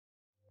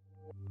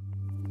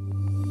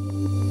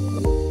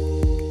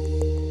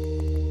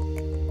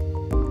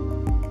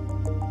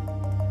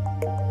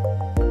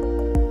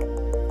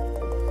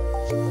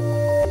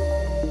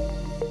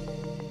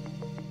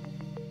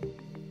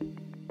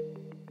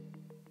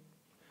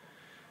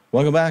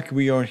Welcome back.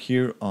 We are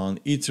here on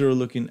Ether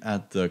looking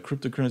at the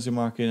cryptocurrency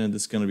market, and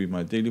this is going to be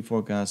my daily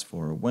forecast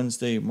for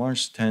Wednesday,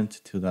 March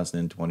 10th,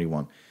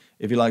 2021.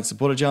 If you like to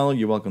support the channel,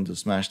 you're welcome to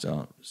smash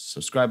the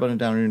subscribe button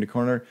down here in the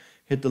corner,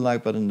 hit the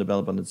like button and the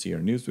bell button to see our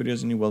news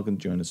videos, and you're welcome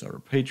to join us on our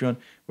Patreon,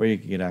 where you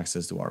can get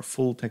access to our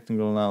full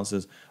technical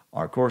analysis,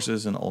 our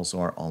courses, and also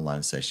our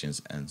online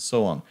sessions and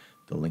so on.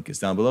 The link is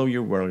down below.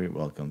 You're very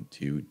welcome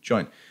to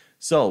join.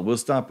 So we'll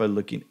start by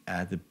looking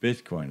at the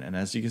Bitcoin, and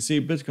as you can see,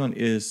 Bitcoin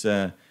is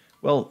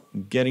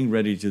getting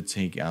ready to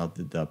take out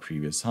the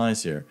previous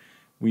highs here.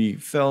 We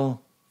found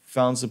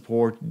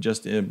support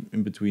just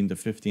in between the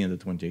 50 and the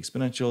 20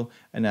 exponential,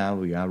 and now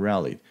we are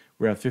rallied.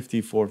 We're at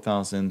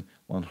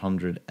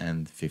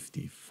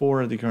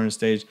 54,154 at the current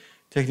stage.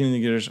 Technical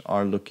indicators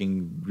are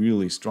looking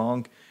really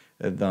strong.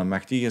 The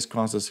MACD has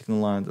crossed the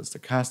signal line, the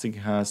stochastic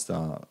has,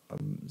 the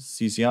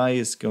CCI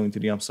is going to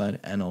the upside,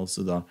 and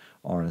also the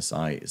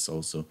RSI is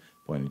also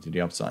pointing to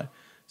the upside.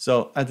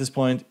 So at this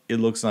point, it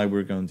looks like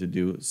we're going to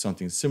do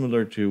something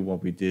similar to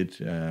what we did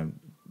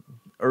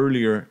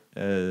earlier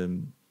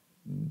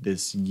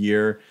this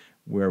year,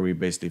 where we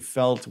basically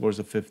fell towards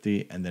the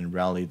 50 and then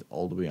rallied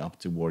all the way up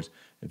towards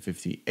the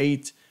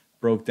 58,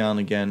 broke down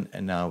again,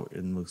 and now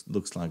it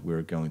looks like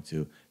we're going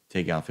to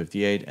take out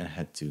 58 and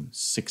head to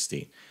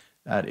 60.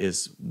 That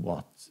is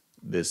what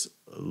this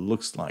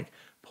looks like.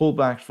 Pull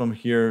back from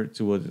here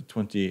towards the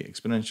 20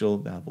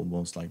 exponential, that will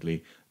most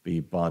likely be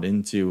bought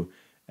into.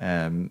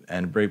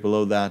 And break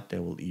below that,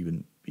 there will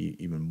be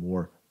even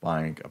more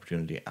buying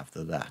opportunity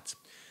after that.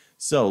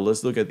 So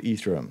let's look at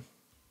Ethereum.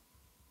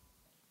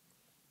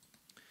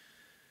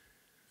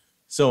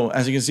 So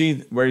as you can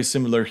see, very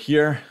similar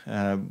here,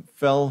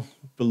 fell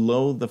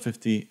below the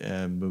 50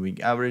 moving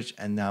average,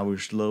 and now we're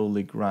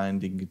slowly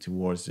grinding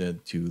towards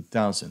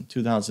 2000.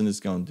 2000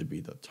 is going to be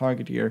the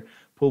target here.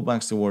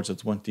 Pullbacks towards the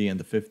 20 and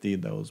the 50,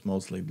 those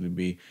most likely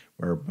be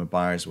where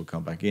buyers will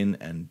come back in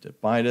and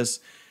buy this.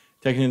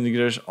 Technical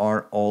indicators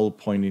are all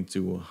pointing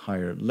to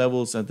higher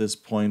levels at this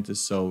point.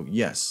 So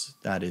yes,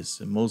 that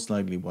is most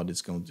likely what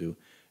is going to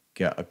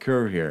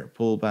occur here.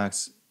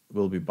 Pullbacks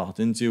will be bought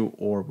into,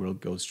 or will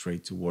go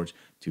straight towards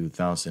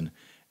 2000.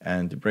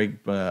 And the break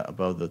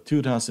above the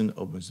 2000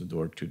 opens the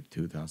door to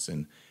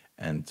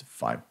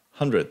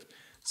 2500.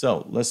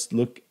 So let's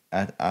look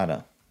at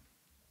ADA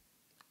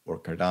or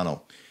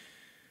Cardano.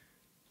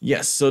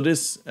 Yes, so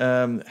this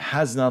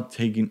has not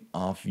taken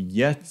off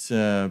yet,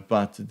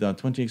 but the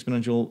 20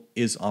 exponential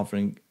is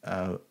offering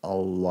a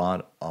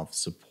lot of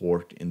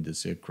support in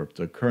this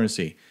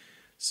cryptocurrency.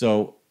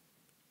 So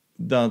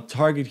the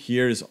target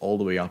here is all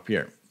the way up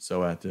here.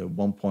 So at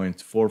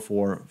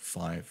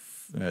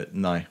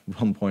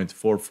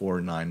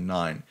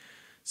 1.4499.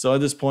 So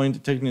at this point, the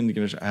technical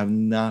indicators have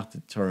not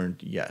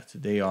turned yet.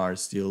 They are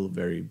still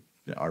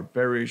are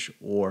bearish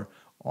or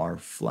are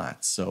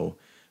flat.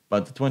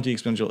 But the 20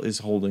 exponential is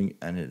holding,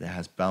 and it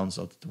has bounced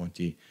out to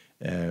 20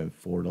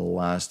 for the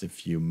last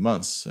few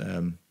months.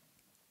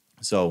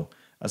 So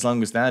as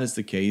long as that is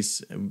the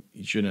case,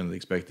 you shouldn't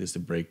expect this to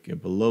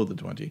break below the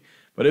 20.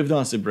 But if it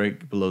does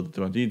break below the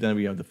 20, then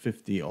we have the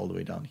 50 all the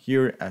way down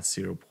here at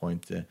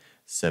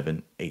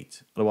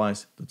 0.78.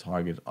 Otherwise, the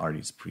target are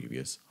these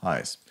previous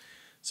highs.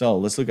 So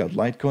let's look at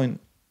Litecoin.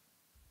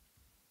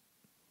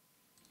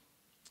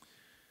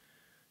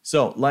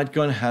 So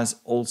Litecoin has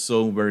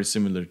also, very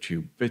similar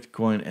to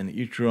Bitcoin and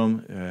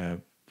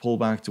Ethereum, pull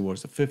back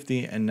towards the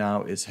 50, and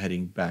now is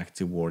heading back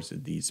towards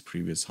these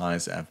previous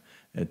highs at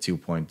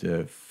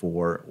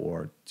 2.4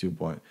 or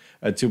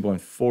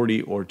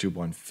 2.40 or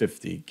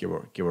 2.50, give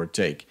or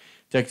take.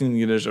 Technical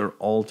indicators are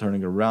all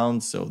turning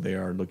around, so they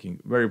are looking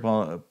very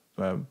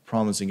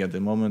promising at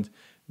the moment.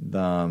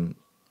 The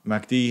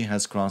MACD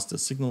has crossed the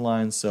signal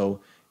line,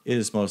 so it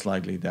is most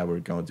likely that we're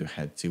going to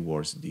head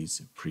towards these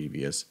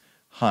previous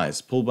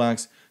highs.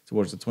 Pullbacks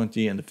towards the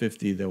 20 and the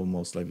 50, they will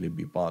most likely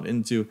be bought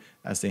into,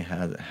 as they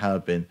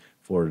have been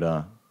for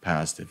the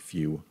past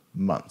few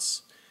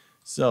months.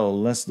 So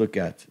let's look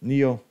at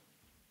NEO.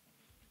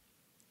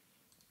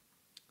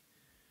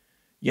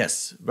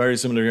 Yes, very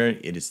similar here.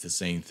 It is the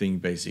same thing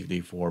basically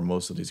for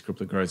most of these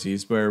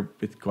cryptocurrencies. Where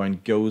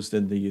Bitcoin goes,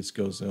 then these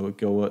go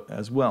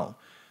as well.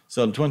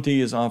 So the 20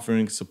 is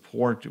offering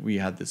support. We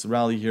had this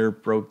rally here,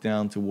 broke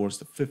down towards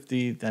the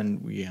 50. Then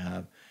we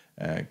have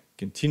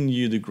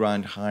continued to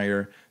grind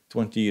higher.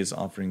 20 is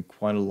offering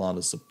quite a lot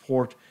of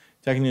support.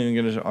 Technical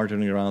indicators are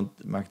turning around.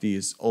 MACD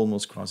is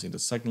almost crossing the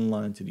second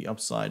line to the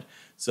upside.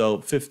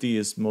 So 50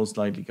 is most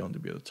likely going to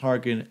be the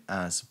target,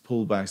 as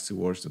pullbacks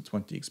towards the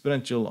 20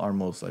 exponential are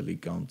most likely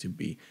going to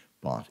be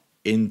bought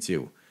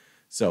into.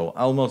 So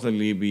I'll most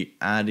likely be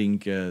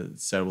adding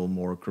several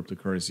more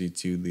cryptocurrency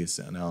to this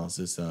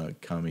analysis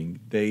coming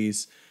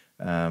days.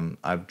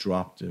 I've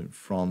dropped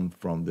from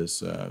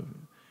this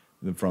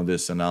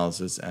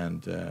analysis,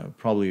 and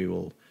probably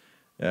will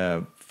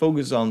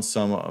focus on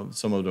some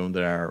of them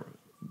that are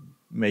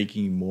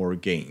making more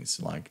gains,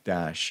 like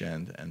Dash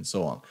and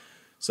so on.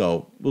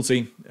 So we'll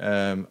see.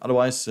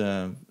 Otherwise,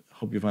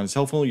 Hope you find this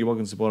helpful. You're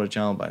welcome to support our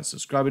channel by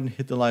subscribing,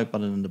 hit the like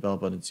button and the bell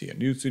button to see our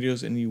new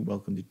videos, and you're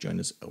welcome to join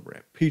us over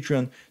at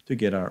Patreon to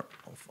get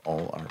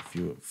all our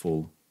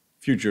full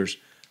futures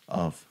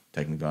of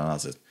technical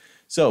analysis.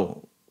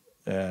 So,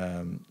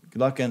 good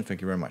luck and thank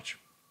you very much.